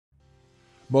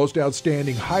Most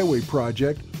outstanding highway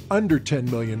project, under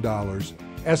 $10 million,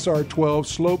 SR-12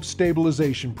 Slope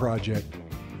Stabilization Project.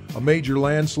 A major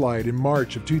landslide in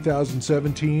March of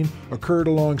 2017 occurred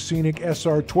along scenic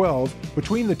SR-12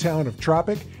 between the town of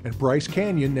Tropic and Bryce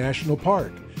Canyon National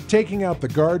Park, taking out the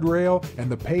guardrail and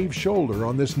the paved shoulder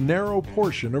on this narrow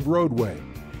portion of roadway.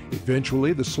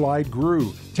 Eventually, the slide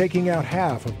grew, taking out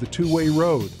half of the two-way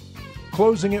road.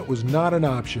 Closing it was not an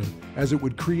option, as it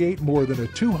would create more than a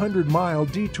 200-mile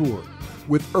detour.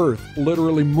 With earth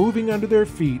literally moving under their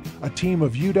feet, a team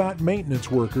of UDOT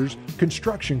maintenance workers,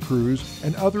 construction crews,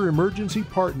 and other emergency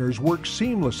partners worked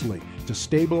seamlessly to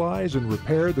stabilize and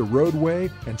repair the roadway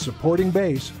and supporting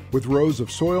base with rows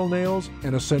of soil nails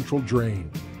and a central drain.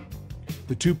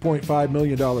 The $2.5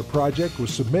 million project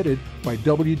was submitted by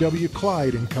W.W.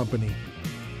 Clyde and Company.